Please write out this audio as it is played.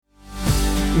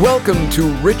Welcome to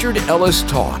Richard Ellis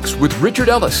Talks with Richard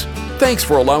Ellis. Thanks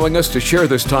for allowing us to share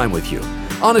this time with you.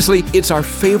 Honestly, it's our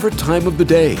favorite time of the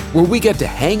day where we get to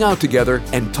hang out together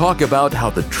and talk about how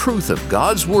the truth of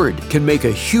God's Word can make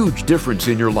a huge difference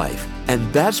in your life.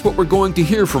 And that's what we're going to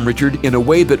hear from Richard in a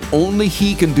way that only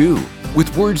he can do,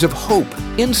 with words of hope,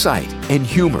 insight, and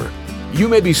humor. You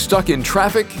may be stuck in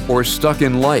traffic or stuck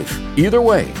in life. Either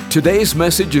way, today's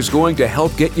message is going to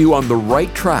help get you on the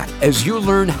right track as you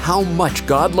learn how much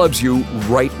God loves you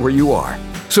right where you are.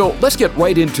 So let's get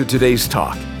right into today's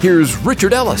talk. Here's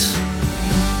Richard Ellis.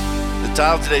 The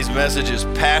title of today's message is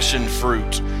Passion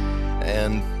Fruit.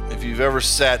 And if you've ever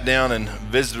sat down and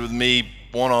visited with me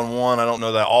one-on-one, I don't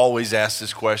know that I always ask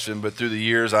this question, but through the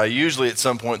years, I usually at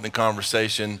some point in the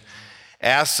conversation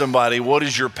ask somebody, what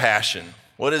is your passion?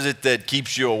 What is it that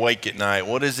keeps you awake at night?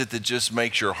 What is it that just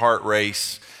makes your heart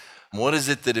race? What is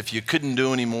it that if you couldn't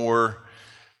do anymore,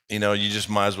 you just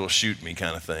might as well shoot me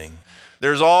kind of thing?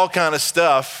 There's all kind of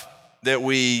stuff that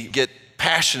we get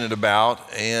passionate about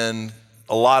and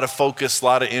a lot of focus, a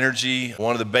lot of energy.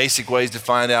 One of the basic ways to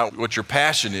find out what your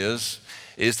passion is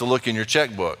to look in your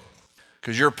checkbook.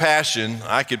 Because your passion,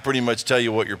 I could pretty much tell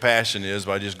you what your passion is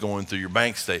by just going through your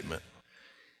bank statement.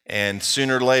 And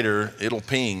sooner or later, it'll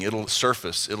ping, it'll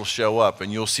surface, it'll show up,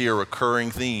 and you'll see a recurring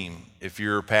theme. If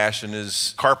your passion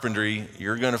is carpentry,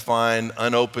 you're going to find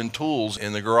unopened tools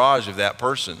in the garage of that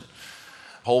person.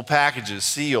 Whole packages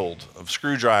sealed of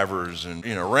screwdrivers and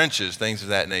wrenches, things of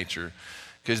that nature.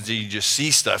 Because you just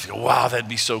see stuff, you go, wow, that'd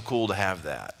be so cool to have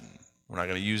that. We're not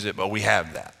going to use it, but we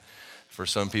have that. For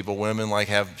some people, women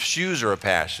have shoes are a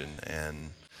passion, and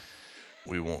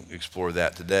we won't explore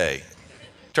that today.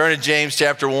 Turn to James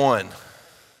chapter 1.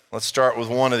 Let's start with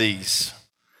one of these.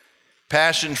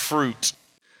 Passion fruit.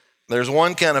 There's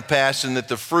one kind of passion that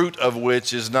the fruit of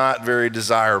which is not very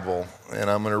desirable. And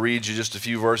I'm going to read you just a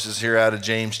few verses here out of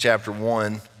James chapter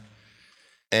 1.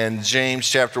 And James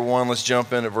chapter 1, let's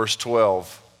jump in at verse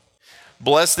 12.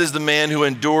 Blessed is the man who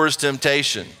endures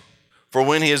temptation, for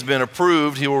when he has been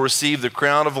approved, he will receive the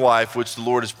crown of life which the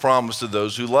Lord has promised to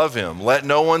those who love him. Let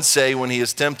no one say when he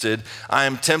is tempted, I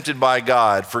am tempted by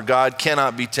God, for God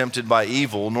cannot be tempted by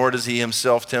evil, nor does he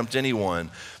himself tempt anyone.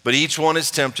 But each one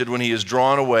is tempted when he is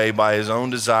drawn away by his own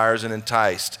desires and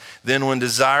enticed. Then when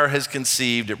desire has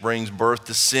conceived, it brings birth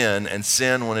to sin, and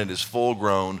sin, when it is full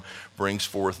grown, brings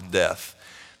forth death.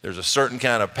 There's a certain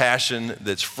kind of passion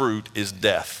that's fruit is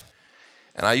death.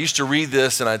 And I used to read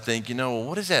this and I'd think,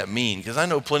 what does that mean? Because I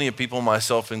know plenty of people,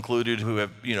 myself included, who have,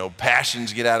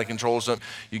 passions get out of control or something.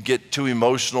 You get too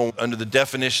emotional. Under the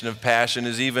definition of passion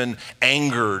is even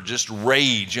anger, just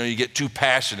rage. You get too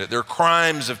passionate. There are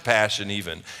crimes of passion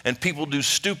even. And people do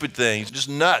stupid things, just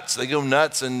nuts. They go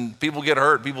nuts and people get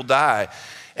hurt, people die.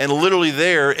 And literally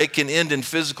there, it can end in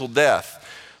physical death.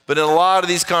 But in a lot of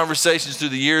these conversations through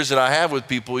the years that I have with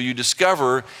people, you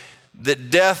discover that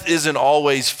death isn't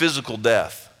always physical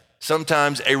death.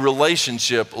 Sometimes a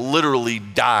relationship literally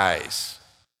dies.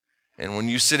 And when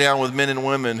you sit down with men and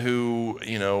women who,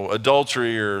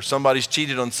 adultery or somebody's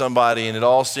cheated on somebody and it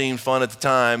all seemed fun at the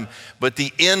time, but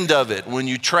the end of it, when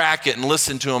you track it and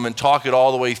listen to them and talk it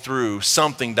all the way through,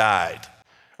 something died.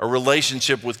 A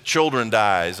relationship with children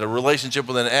dies. A relationship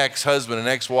with an ex-husband, an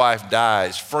ex-wife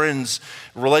dies. Friends,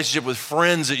 relationship with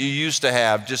friends that you used to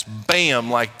have, just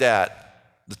bam, like that.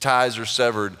 The ties are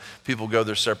severed, people go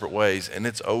their separate ways, and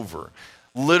it's over.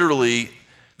 Literally,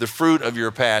 the fruit of your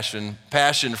passion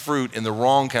fruit in the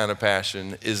wrong kind of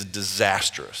passion is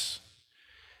disastrous.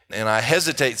 And I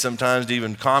hesitate sometimes to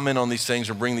even comment on these things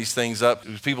or bring these things up.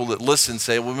 People that listen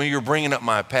say, well, you're bringing up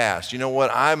my past. You know what?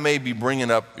 I may be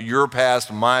bringing up your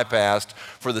past, my past,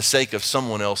 for the sake of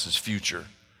someone else's future.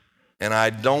 And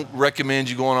I don't recommend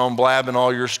you going on blabbing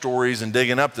all your stories and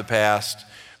digging up the past.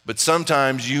 But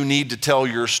sometimes you need to tell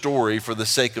your story for the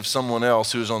sake of someone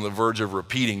else who's on the verge of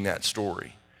repeating that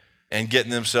story and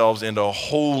getting themselves into a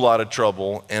whole lot of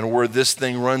trouble, and where this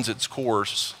thing runs its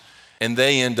course and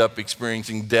they end up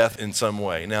experiencing death in some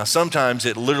way. Now, sometimes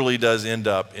it literally does end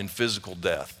up in physical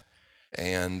death,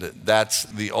 and that's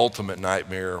the ultimate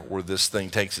nightmare where this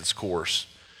thing takes its course.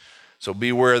 So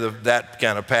beware of that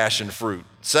kind of passion fruit.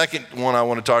 Second one I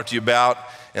want to talk to you about,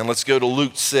 and let's go to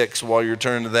Luke 6 while you're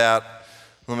turning to that.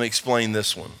 Let me explain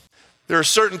this one. There are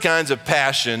certain kinds of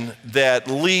passion that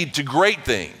lead to great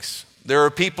things. There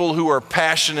are people who are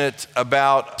passionate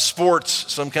about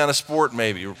sports, some kind of sport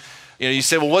maybe. You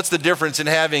say, well, what's the difference in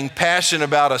having passion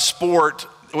about a sport?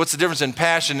 What's the difference in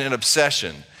passion and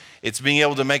obsession? It's being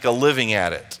able to make a living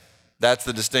at it. That's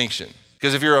the distinction.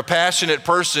 Because if you're a passionate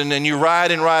person and you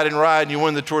ride and ride and ride and you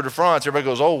win the Tour de France, everybody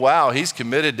goes, oh, wow, he's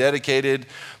committed, dedicated.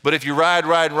 But if you ride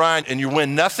and you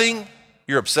win nothing,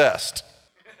 you're obsessed.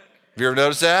 Have you ever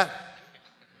noticed that?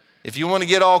 If you want to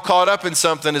get all caught up in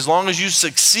something, as long as you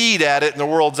succeed at it in the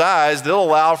world's eyes, they'll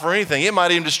allow for anything. It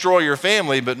might even destroy your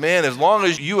family, but man, as long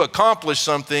as you accomplish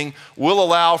something, we'll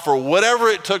allow for whatever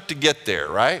it took to get there,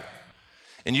 right?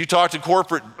 And you talk to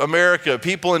corporate America,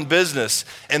 people in business,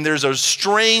 and there's a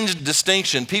strange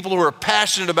distinction. People who are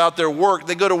passionate about their work,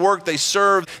 they go to work, they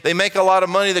serve, they make a lot of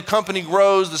money, the company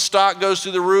grows, the stock goes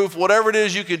through the roof, whatever it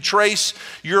is you could trace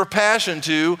your passion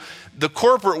to, the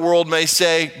corporate world may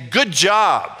say, good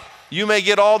job. You may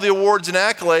get all the awards and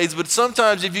accolades, but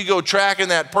sometimes if you go tracking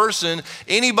that person,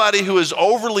 anybody who is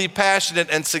overly passionate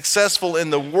and successful in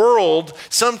the world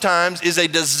sometimes is a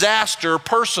disaster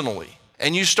personally.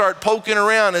 And you start poking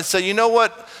around and say, you know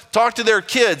what? Talk to their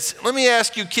kids. Let me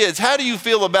ask you kids, how do you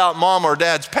feel about mom or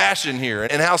dad's passion here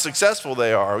and how successful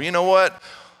they are? You know what?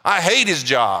 I hate his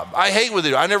job. I hate what they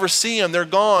do. I never see them. They're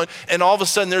gone. And all of a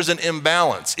sudden there's an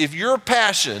imbalance. If your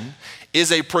passion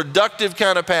is a productive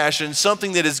kind of passion,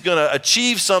 something that is going to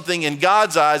achieve something in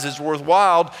God's eyes is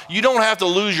worthwhile, you don't have to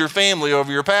lose your family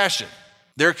over your passion.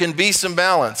 There can be some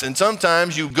balance. And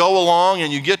sometimes you go along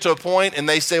and you get to a point and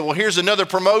they say, well, here's another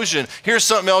promotion. Here's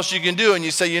something else you can do. And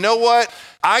you say, you know what?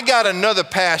 I got another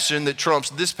passion that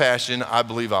trumps this passion. I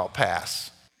believe I'll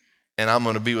pass. And I'm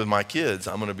going to be with my kids.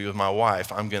 I'm going to be with my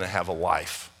wife. I'm going to have a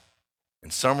life.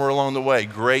 And somewhere along the way,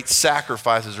 great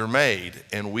sacrifices are made,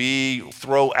 and we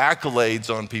throw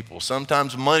accolades on people,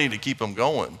 sometimes money to keep them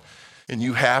going, and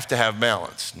you have to have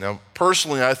balance. Now,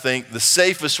 personally, I think the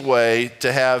safest way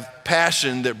to have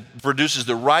passion that produces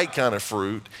the right kind of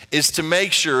fruit is to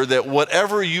make sure that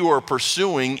whatever you are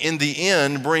pursuing in the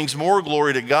end brings more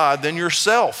glory to God than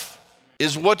yourself.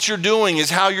 Is what you're doing,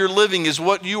 is how you're living, is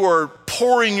what you are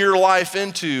pouring your life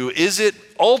into. Is it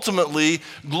ultimately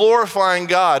glorifying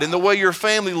God in the way your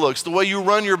family looks, the way you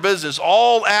run your business,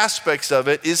 all aspects of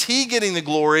it? Is he getting the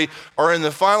glory, or in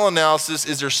the final analysis,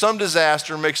 is there some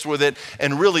disaster mixed with it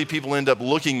and really people end up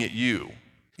looking at you?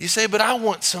 You say, but I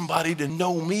want somebody to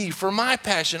know me for my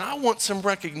passion. I want some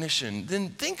recognition. Then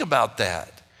think about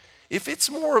that. If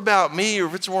it's more about me or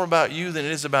if it's more about you than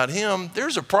it is about him,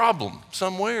 there's a problem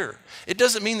somewhere. It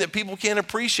doesn't mean that people can't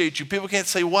appreciate you. People can't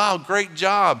say, wow, great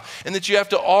job. And that you have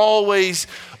to always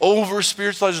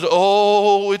over-spiritualize it.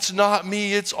 Oh, it's not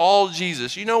me, it's all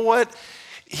Jesus. You know what?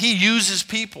 He uses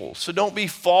people. So don't be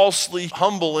falsely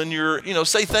humble in your,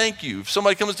 say thank you. If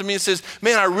somebody comes to me and says,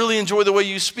 man, I really enjoy the way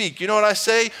you speak. You know what I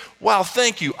say? Wow,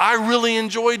 thank you. I really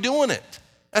enjoy doing it.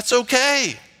 That's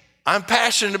okay. I'm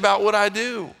passionate about what I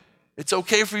do. It's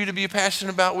okay for you to be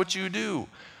passionate about what you do,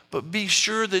 but be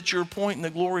sure that you're pointing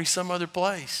the glory some other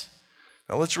place.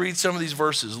 Now let's read some of these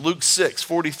verses. Luke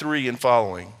 6:43 and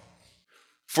following.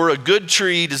 For a good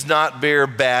tree does not bear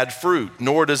bad fruit,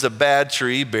 nor does a bad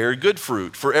tree bear good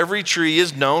fruit. For every tree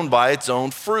is known by its own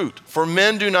fruit. For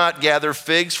men do not gather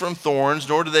figs from thorns,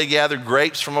 nor do they gather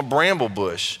grapes from a bramble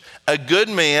bush. A good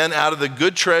man out of the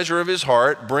good treasure of his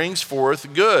heart brings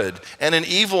forth good, and an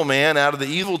evil man out of the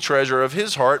evil treasure of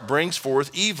his heart brings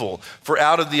forth evil. For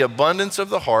out of the abundance of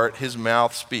the heart his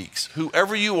mouth speaks.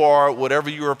 Whoever you are, whatever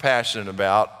you are passionate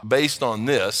about, based on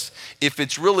this, if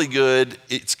it's really good,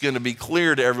 it's going to be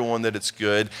clear to everyone that it's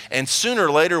good, and sooner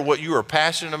or later what you are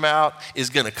passionate about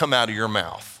is going to come out of your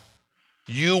mouth.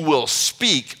 You will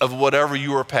speak of whatever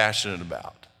you are passionate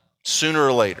about, sooner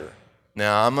or later.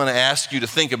 Now, I'm going to ask you to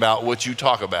think about what you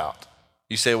talk about.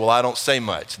 You say, well, I don't say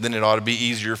much. Then it ought to be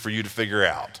easier for you to figure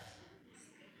out.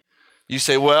 You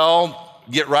say, well,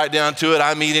 get right down to it.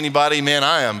 I meet anybody, man,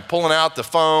 I am pulling out the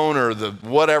phone or the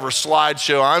whatever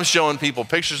slideshow. I'm showing people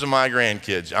pictures of my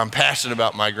grandkids. I'm passionate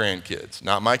about my grandkids.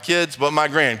 Not my kids, but my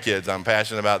grandkids. I'm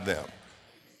passionate about them.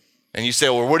 And you say,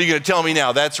 well, what are you going to tell me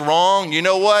now? That's wrong. You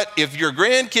know what? If your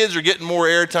grandkids are getting more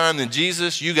airtime than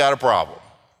Jesus, you got a problem.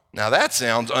 Now that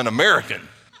sounds un-American,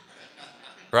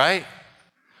 right?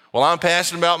 Well, I'm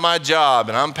passionate about my job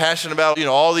and I'm passionate about,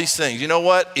 all these things. You know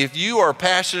what? If you are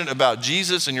passionate about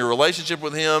Jesus and your relationship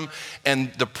with him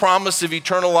and the promise of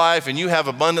eternal life and you have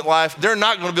abundant life, they're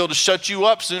not going to be able to shut you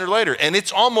up sooner or later. And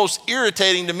it's almost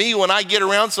irritating to me when I get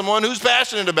around someone who's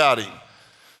passionate about him.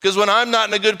 Because when I'm not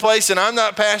in a good place and I'm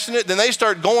not passionate, then they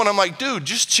start going, I'm like, dude,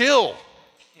 just chill.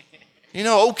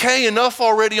 Okay, enough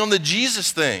already on the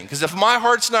Jesus thing. Because if my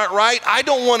heart's not right, I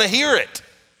don't want to hear it.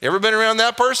 You ever been around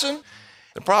that person?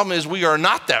 The problem is we are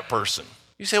not that person.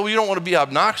 You say, well, you don't want to be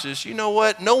obnoxious. You know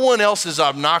what? No one else is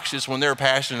obnoxious when they're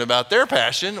passionate about their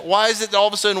passion. Why is it all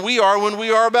of a sudden we are when we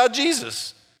are about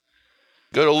Jesus?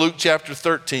 Go to Luke chapter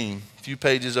 13, a few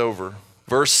pages over.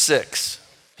 Verse 6.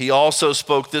 He also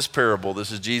spoke this parable. This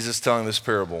is Jesus telling this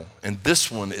parable. And this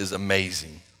one is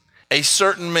amazing. A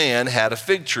certain man had a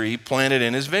fig tree planted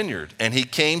in his vineyard, and he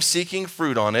came seeking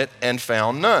fruit on it and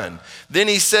found none. Then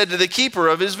he said to the keeper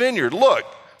of his vineyard, look,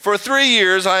 for 3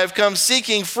 years I have come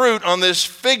seeking fruit on this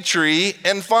fig tree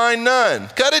and find none.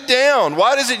 Cut it down.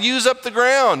 Why does it use up the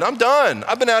ground? I'm done.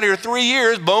 I've been out here 3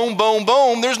 years. Boom, boom,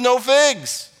 boom. There's no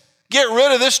figs. Get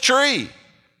rid of this tree.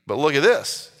 But look at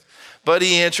this. But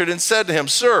he answered and said to him,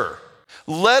 sir,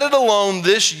 let it alone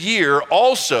this year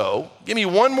also. Give me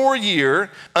 1 more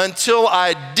year until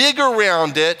I dig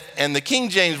around it. And the King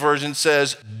James Version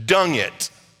says, dung it.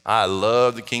 I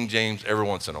love the King James every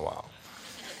once in a while.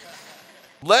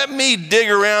 Let me dig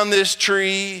around this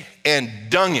tree and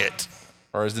dung it.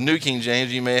 Or as the New King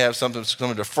James, you may have something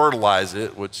to fertilize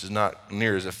it, which is not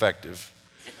near as effective.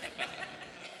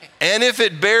 And if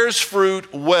it bears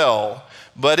fruit, well.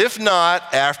 But if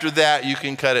not, after that, you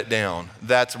can cut it down.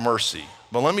 That's mercy.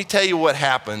 But let me tell you what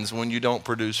happens when you don't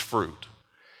produce fruit.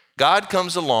 God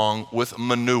comes along with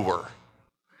manure.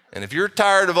 And if you're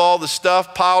tired of all the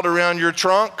stuff piled around your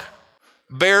trunk,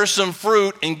 bear some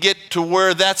fruit and get to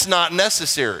where that's not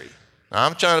necessary. Now,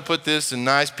 I'm trying to put this in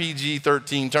nice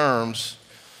PG-13 terms.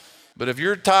 But if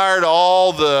you're tired of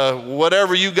all the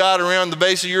whatever you got around the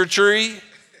base of your tree,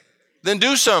 then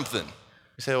do something.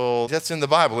 You say, well, that's in the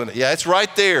Bible, isn't it? Yeah, it's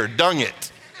right there. Dung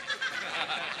it.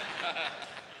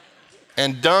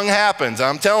 And dung happens,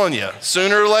 I'm telling you.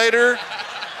 Sooner or later,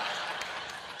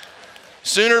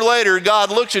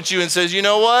 God looks at you and says, you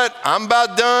know what? I'm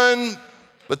about done.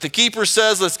 But the keeper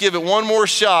says, let's give it 1 more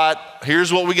shot.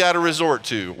 Here's what we got to resort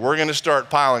to. We're going to start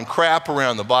piling crap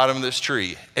around the bottom of this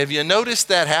tree. Have you noticed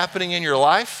that happening in your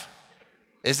life?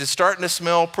 Is it starting to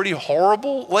smell pretty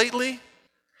horrible lately?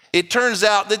 It turns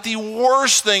out that the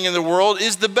worst thing in the world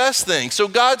is the best thing. So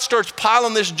God starts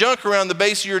piling this junk around the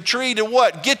base of your tree to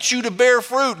what? Get you to bear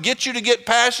fruit, get you to get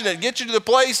passionate, get you to the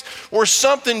place where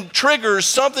something triggers,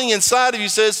 something inside of you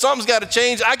says, something's got to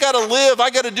change. I got to live. I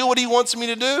got to do what he wants me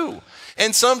to do.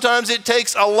 And sometimes it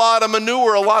takes a lot of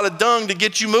manure, a lot of dung to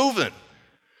get you moving.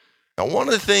 Now, one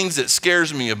of the things that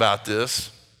scares me about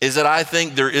this is that I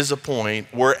think there is a point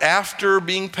where after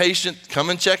being patient,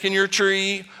 coming checking your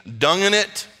tree, dunging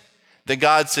it, that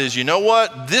God says, you know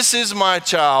what? This is my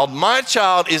child. My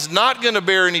child is not going to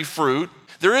bear any fruit.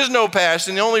 There is no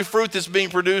passion. The only fruit that's being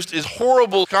produced is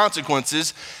horrible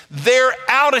consequences. They're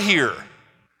out of here.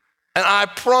 And I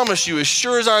promise you, as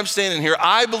sure as I'm standing here,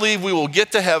 I believe we will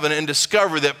get to heaven and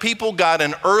discover that people got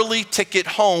an early ticket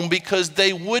home because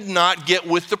they would not get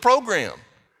with the program.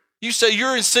 You say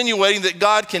you're insinuating that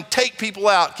God can take people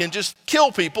out, can just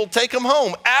kill people, take them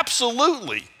home.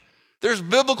 Absolutely. There's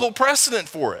biblical precedent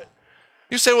for it.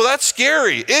 You say, well, that's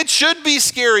scary. It should be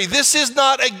scary. This is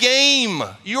not a game.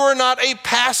 You are not a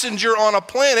passenger on a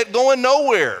planet going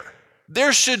nowhere.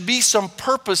 There should be some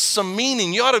purpose, some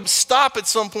meaning. You ought to stop at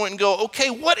some point and go, okay,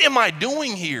 what am I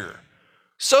doing here?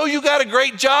 So you got a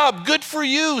great job, good for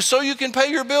you. So you can pay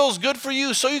your bills, good for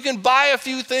you. So you can buy a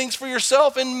few things for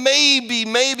yourself and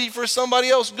maybe for somebody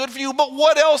else, good for you. But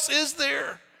what else is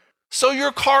there? So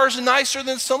your car's nicer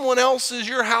than someone else's,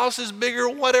 your house is bigger,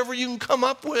 whatever you can come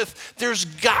up with. There's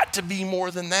got to be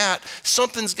more than that.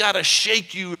 Something's got to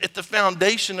shake you at the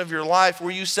foundation of your life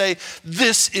where you say,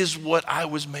 this is what I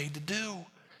was made to do,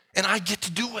 and I get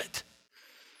to do it.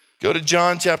 Go to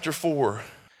John chapter 4.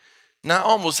 Now, I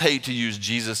almost hate to use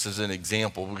Jesus as an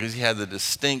example because he had the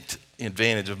distinct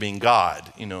advantage of being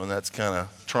God, and that's kind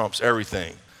of trumps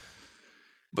everything.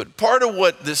 But part of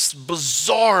what this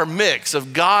bizarre mix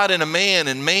of God and a man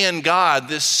and man God,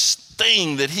 this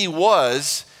thing that he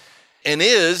was and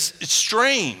is, it's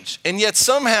strange. And yet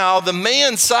somehow the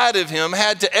man side of him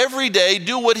had to every day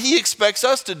do what he expects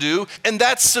us to do, and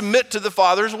that's submit to the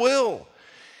Father's will.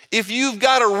 If you've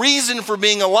got a reason for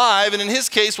being alive, and in his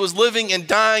case was living and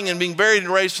dying and being buried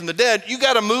and raised from the dead, you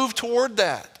got to move toward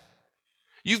that.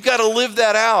 You've got to live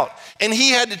that out. And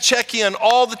he had to check in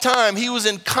all the time. He was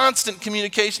in constant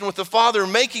communication with the Father,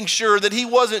 making sure that he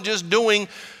wasn't just doing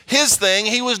his thing.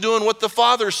 He was doing what the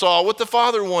Father saw, what the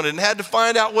Father wanted, and had to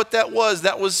find out what that was.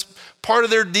 That was part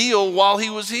of their deal while he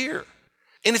was here.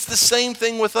 And it's the same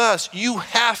thing with us. You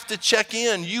have to check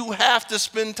in. You have to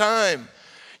spend time.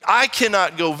 I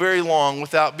cannot go very long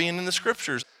without being in the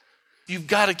scriptures. You've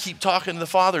got to keep talking to the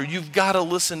Father. You've got to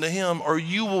listen to him, or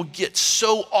you will get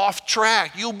so off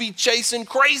track. You'll be chasing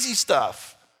crazy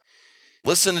stuff.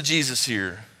 Listen to Jesus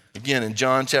here. Again, in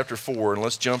John chapter 4, and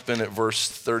let's jump in at verse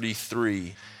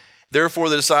 33. Therefore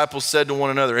the disciples said to one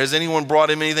another, has anyone brought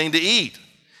him anything to eat?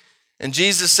 And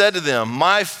Jesus said to them,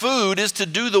 my food is to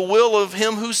do the will of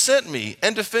him who sent me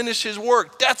and to finish his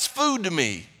work. That's food to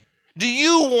me. Do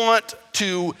you want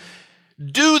to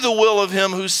Do the will of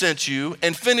him who sent you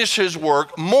and finish his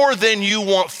work more than you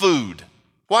want food.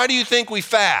 Why do you think we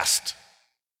fast?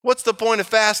 What's the point of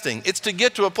fasting? It's to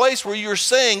get to a place where you're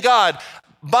saying, God,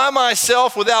 by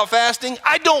myself without fasting,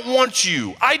 I don't want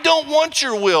you. I don't want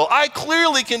your will. I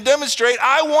clearly can demonstrate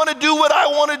I want to do what I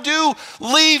want to do.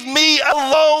 Leave me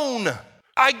alone.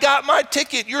 I got my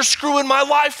ticket. You're screwing my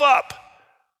life up.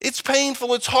 It's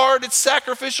painful, it's hard, it's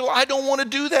sacrificial. I don't want to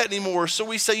do that anymore. So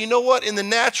we say, you know what? In the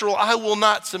natural, I will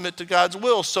not submit to God's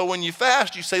will. So when you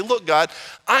fast, you say, look, God,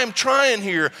 I'm trying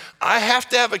here. I have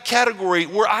to have a category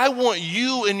where I want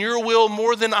you and your will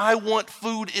more than I want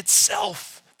food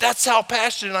itself. That's how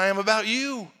passionate I am about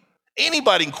you.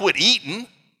 Anybody can quit eating.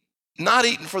 Not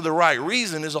eating for the right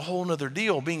reason is a whole nother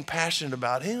deal, being passionate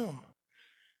about him.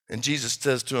 And Jesus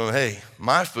says to him, hey,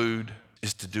 my food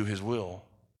is to do his will.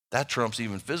 That trumps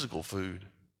even physical food.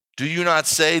 Do you not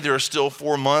say there are still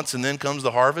 4 months and then comes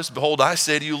the harvest? Behold, I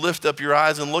say to you, lift up your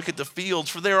eyes and look at the fields,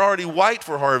 for they are already white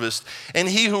for harvest. And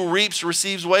he who reaps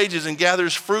receives wages and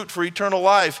gathers fruit for eternal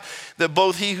life, that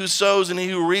both he who sows and he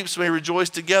who reaps may rejoice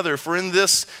together. For in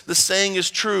this the saying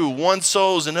is true, one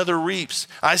sows, another reaps.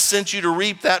 I sent you to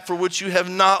reap that for which you have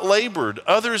not labored.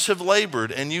 Others have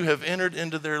labored, and you have entered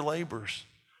into their labors.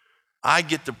 I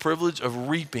get the privilege of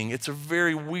reaping. It's a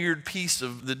very weird piece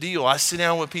of the deal. I sit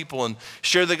down with people and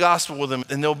share the gospel with them,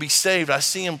 and they'll be saved. I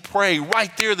see them pray.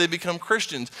 Right there, they become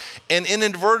Christians. And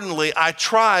inadvertently, I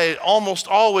try almost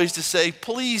always to say,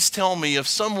 please tell me of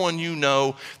someone you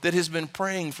know that has been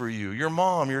praying for you. Your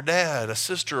mom, your dad, a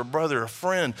sister, a brother, a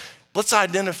friend. Let's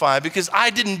identify, because I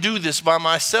didn't do this by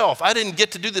myself. I didn't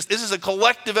get to do this. This is a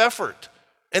collective effort.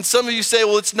 And some of you say,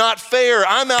 well, it's not fair.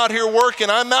 I'm out here working.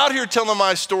 I'm out here telling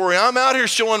my story. I'm out here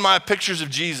showing my pictures of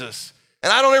Jesus.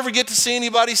 And I don't ever get to see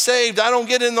anybody saved. I don't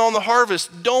get in on the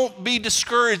harvest. Don't be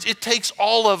discouraged. It takes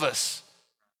all of us.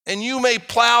 And you may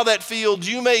plow that field.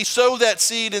 You may sow that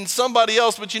seed in somebody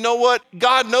else. But you know what?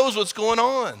 God knows what's going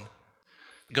on.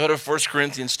 Go to 1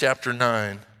 Corinthians chapter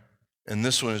 9. And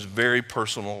this one is very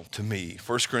personal to me.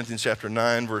 1 Corinthians chapter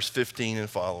 9, verse 15 and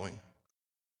following.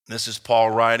 This is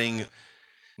Paul writing.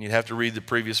 You'd have to read the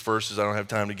previous verses. I don't have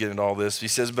time to get into all this. He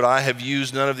says, but I have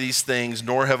used none of these things,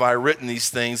 nor have I written these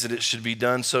things that it should be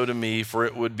done so to me, for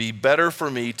it would be better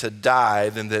for me to die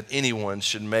than that anyone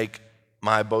should make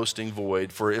my boasting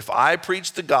void. For if I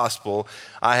preach the gospel,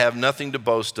 I have nothing to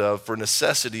boast of, for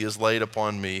necessity is laid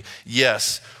upon me.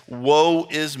 Yes, woe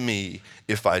is me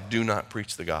if I do not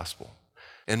preach the gospel.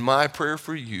 And my prayer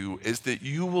for you is that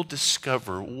you will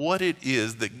discover what it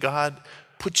is that God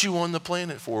put you on the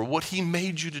planet for, what he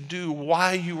made you to do,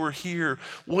 why you were here,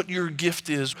 what your gift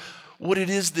is, what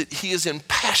it is that he has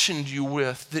impassioned you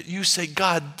with, that you say,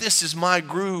 God, this is my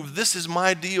groove, this is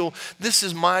my deal, this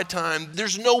is my time,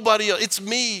 there's nobody else, it's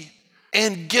me.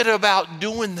 And get about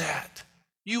doing that.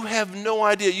 You have no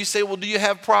idea. You say, well, do you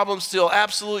have problems still?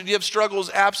 Absolutely. Do you have struggles?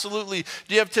 Absolutely.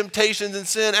 Do you have temptations and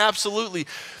sin? Absolutely.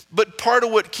 But part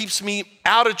of what keeps me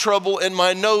out of trouble and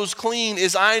my nose clean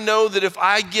is I know that if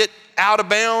I get out of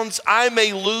bounds, I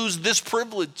may lose this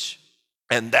privilege.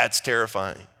 And that's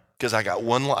terrifying because I got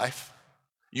one life.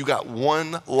 You got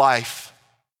one life.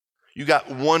 You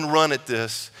got one run at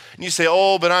this. And you say,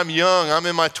 oh, but I'm young. I'm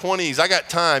in my 20s. I got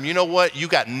time. You know what? You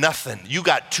got nothing. You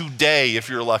got today if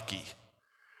you're lucky.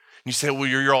 And you say, well,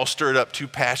 you're all stirred up, too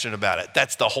passionate about it.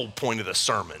 That's the whole point of the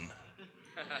sermon.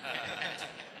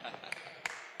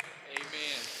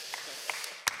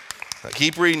 Now,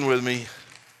 keep reading with me.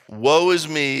 Woe is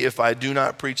me if I do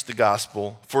not preach the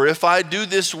gospel. For if I do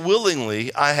this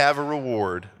willingly, I have a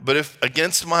reward. But if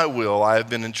against my will I have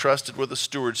been entrusted with a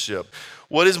stewardship,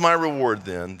 what is my reward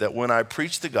then? That when I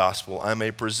preach the gospel, I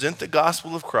may present the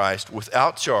gospel of Christ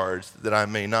without charge, that I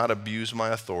may not abuse my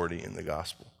authority in the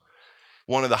gospel.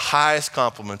 One of the highest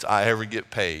compliments I ever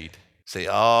get paid. Say,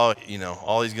 oh,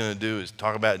 all he's going to do is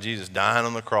talk about Jesus dying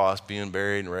on the cross, being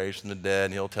buried and raised from the dead,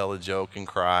 and he'll tell a joke and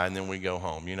cry, and then we go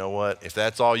home. You know what? If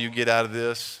that's all you get out of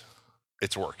this,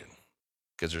 it's working.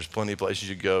 Because there's plenty of places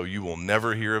you go. You will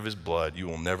never hear of his blood. You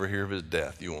will never hear of his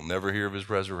death. You will never hear of his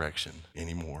resurrection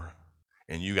anymore.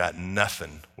 And you got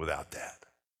nothing without that.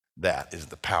 That is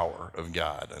the power of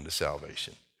God unto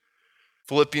salvation.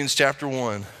 Philippians chapter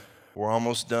 1. We're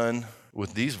almost done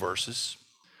with these verses.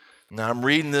 Now, I'm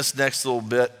reading this next little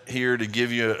bit here to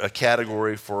give you a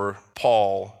category for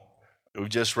Paul. We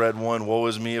just read one, woe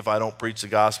is me if I don't preach the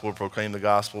gospel or proclaim the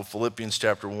gospel. Philippians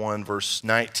chapter 1, verse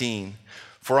 19.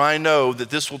 For I know that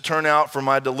this will turn out for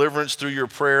my deliverance through your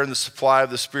prayer and the supply of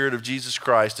the Spirit of Jesus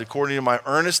Christ, according to my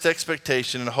earnest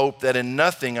expectation and hope that in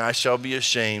nothing I shall be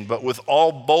ashamed, but with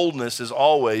all boldness as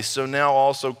always, so now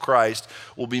also Christ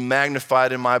will be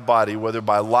magnified in my body, whether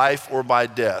by life or by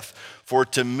death. For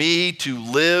to me to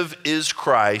live is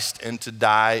Christ and to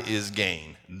die is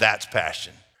gain. That's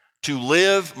passion. To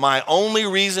live, my only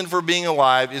reason for being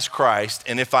alive is Christ,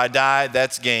 and if I die,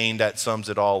 that's gain. That sums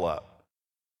it all up.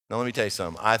 Now let me tell you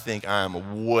something. I think I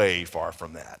am way far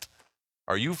from that.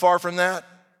 Are you far from that?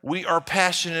 We are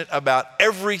passionate about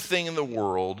everything in the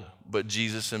world but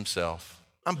Jesus himself.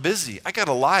 I'm busy. I got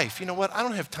a life. You know what? I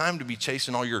don't have time to be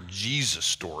chasing all your Jesus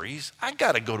stories. I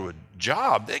got to go to a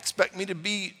job. They expect me to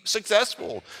be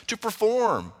successful, to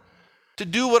perform, to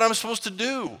do what I'm supposed to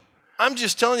do. I'm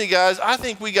just telling you guys, I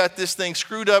think we got this thing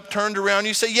screwed up, turned around.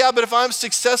 You say, yeah, but if I'm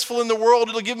successful in the world,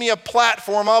 it'll give me a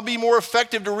platform. I'll be more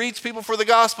effective to reach people for the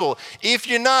gospel. If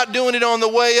you're not doing it on the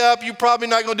way up, you're probably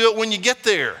not going to do it when you get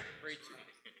there.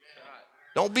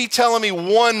 Don't be telling me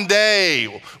one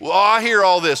day, well, I hear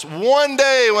all this, one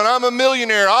day when I'm a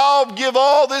millionaire, I'll give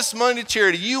all this money to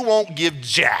charity. You won't give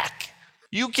jack.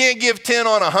 You can't give 10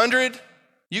 on 100.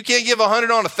 You can't give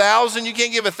 100 on 1,000. You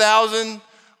can't give 1,000,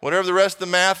 whatever the rest of the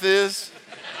math is,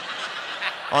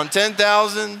 on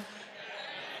 10,000.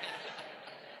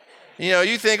 You know,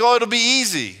 you think, oh, it'll be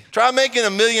easy. Try making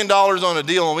 $1 million on a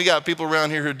deal, and we got people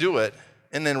around here who do it,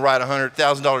 and then write a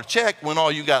 $100,000 check when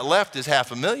all you got left is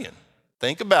 $500,000.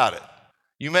 Think about it.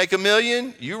 You make $1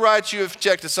 million, you write you a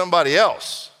check to somebody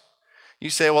else.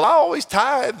 You say, well, I always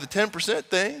tithe the 10%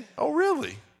 thing. Oh,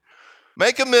 really?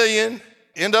 Make $1 million,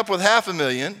 end up with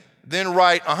 $500,000, then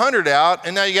write 100 out,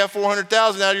 and now you got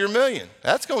 400,000 out of your $1 million.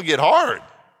 That's going to get hard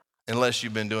unless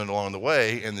you've been doing it along the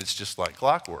way, and it's just like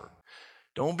clockwork.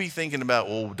 Don't be thinking about,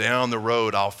 well, down the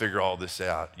road, I'll figure all this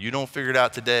out. You don't figure it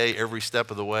out today, every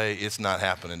step of the way, it's not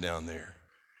happening down there.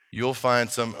 You'll find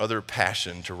some other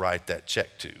passion to write that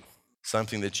check to,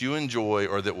 something that you enjoy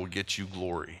or that will get you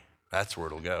glory. That's where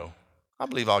it'll go. I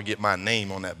believe I'll get my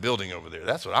name on that building over there.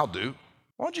 That's what I'll do.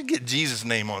 Why don't you get Jesus'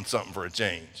 name on something for a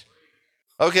change?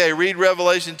 Okay, read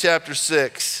Revelation chapter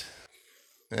 6,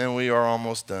 and we are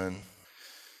almost done.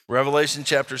 Revelation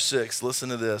chapter 6, listen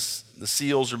to this. The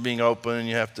seals are being opened.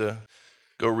 You have to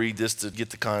go read this to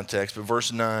get the context. But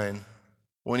verse 9,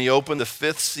 when he opened the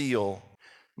fifth seal,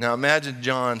 now imagine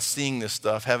John seeing this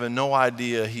stuff, having no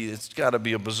idea. It's got to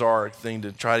be a bizarre thing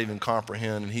to try to even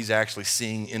comprehend, and he's actually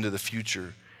seeing into the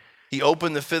future. He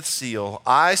opened the fifth seal.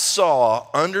 I saw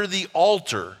under the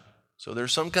altar, so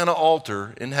there's some kind of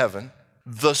altar in heaven,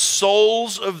 the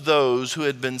souls of those who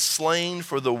had been slain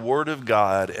for the word of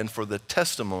God and for the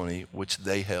testimony which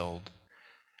they held.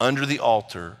 Under the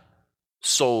altar,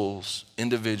 souls,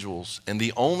 individuals. And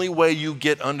the only way you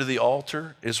get under the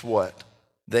altar is what?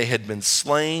 They had been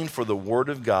slain for the word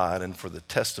of God and for the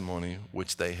testimony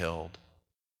which they held.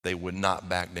 They would not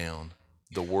back down.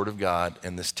 The word of God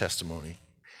and this testimony.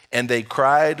 And they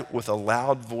cried with a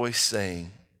loud voice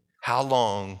saying, how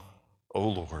long, O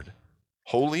Lord,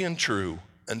 holy and true,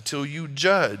 until you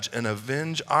judge and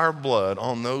avenge our blood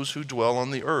on those who dwell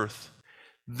on the earth?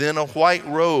 Then a white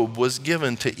robe was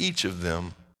given to each of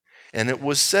them, and it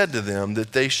was said to them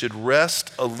that they should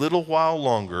rest a little while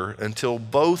longer until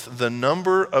both the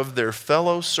number of their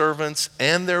fellow servants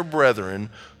and their brethren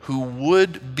who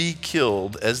would be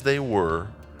killed as they were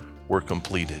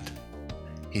completed.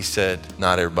 He said,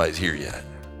 not everybody's here yet.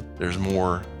 There's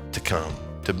more to come,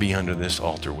 to be under this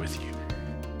altar with you.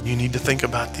 You need to think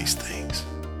about these things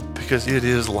because it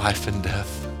is life and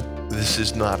death. This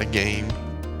is not a game.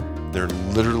 They're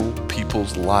literal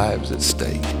people's lives at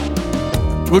stake.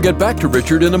 We'll get back to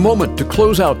Richard in a moment to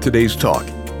close out today's talk.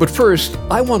 But first,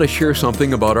 I want to share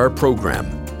something about our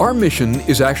program. Our mission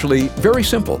is actually very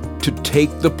simple, to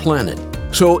take the planet.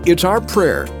 So it's our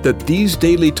prayer that these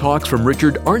daily talks from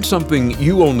Richard aren't something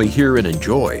you only hear and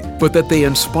enjoy, but that they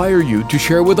inspire you to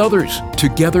share with others.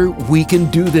 Together, we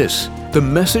can do this. The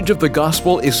message of the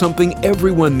gospel is something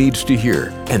everyone needs to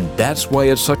hear, and that's why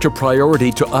it's such a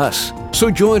priority to us.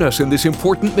 So join us in this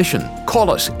important mission. Call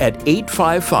us at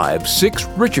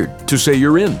 855-6-RICHARD to say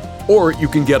you're in. Or you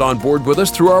can get on board with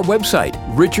us through our website,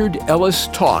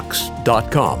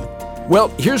 richardellistalks.com. Well,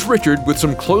 here's Richard with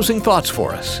some closing thoughts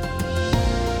for us.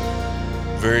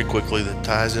 Very quickly, that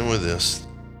ties in with this.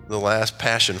 The last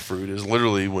passion fruit is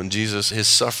literally when Jesus, his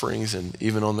sufferings, and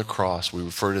even on the cross, we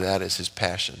refer to that as his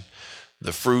passion.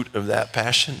 The fruit of that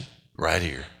passion, right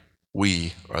here.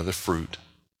 We are the fruit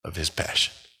of his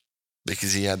passion.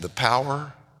 Because he had the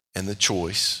power and the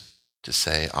choice to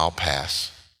say, I'll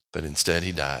pass. But instead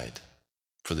he died.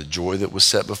 For the joy that was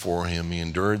set before him, he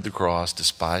endured the cross,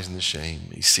 despising the shame.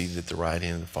 He's seated at the right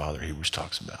hand of the Father, Hebrews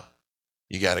talks about.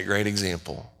 You got a great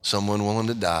example. Someone willing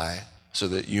to die so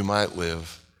that you might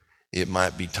live. It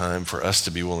might be time for us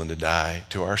to be willing to die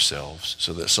to ourselves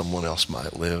so that someone else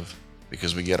might live.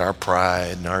 Because we get our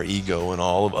pride and our ego and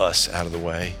all of us out of the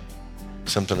way.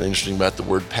 something interesting about the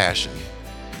word passion.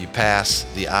 You pass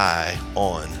the I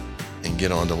on and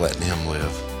get on to letting him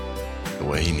live the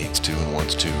way he needs to and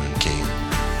wants to and can.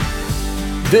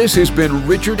 This has been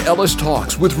Richard Ellis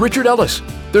Talks with Richard Ellis.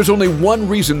 There's only one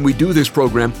reason we do this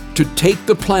program: to take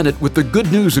the planet with the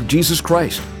good news of Jesus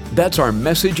Christ. That's our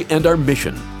message and our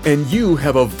mission. And you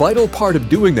have a vital part of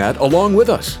doing that along with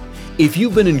us. If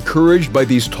you've been encouraged by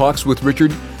these talks with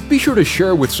Richard, be sure to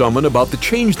share with someone about the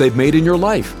change they've made in your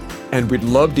life. And we'd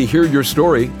love to hear your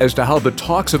story as to how the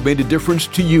talks have made a difference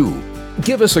to you.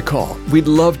 Give us a call. We'd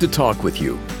love to talk with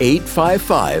you.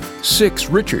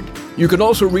 855-6-RICHARD. You can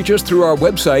also reach us through our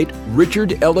website,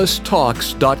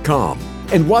 richardellistalks.com.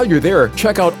 And while you're there,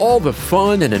 check out all the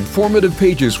fun and informative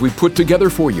pages we put together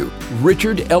for you,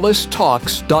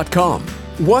 richardellistalks.com.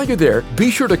 While you're there,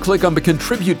 be sure to click on the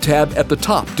Contribute tab at the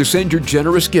top to send your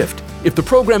generous gift. If the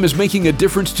program is making a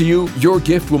difference to you, your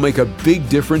gift will make a big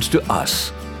difference to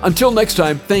us. Until next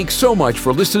time, thanks so much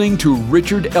for listening to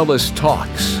Richard Ellis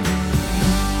Talks.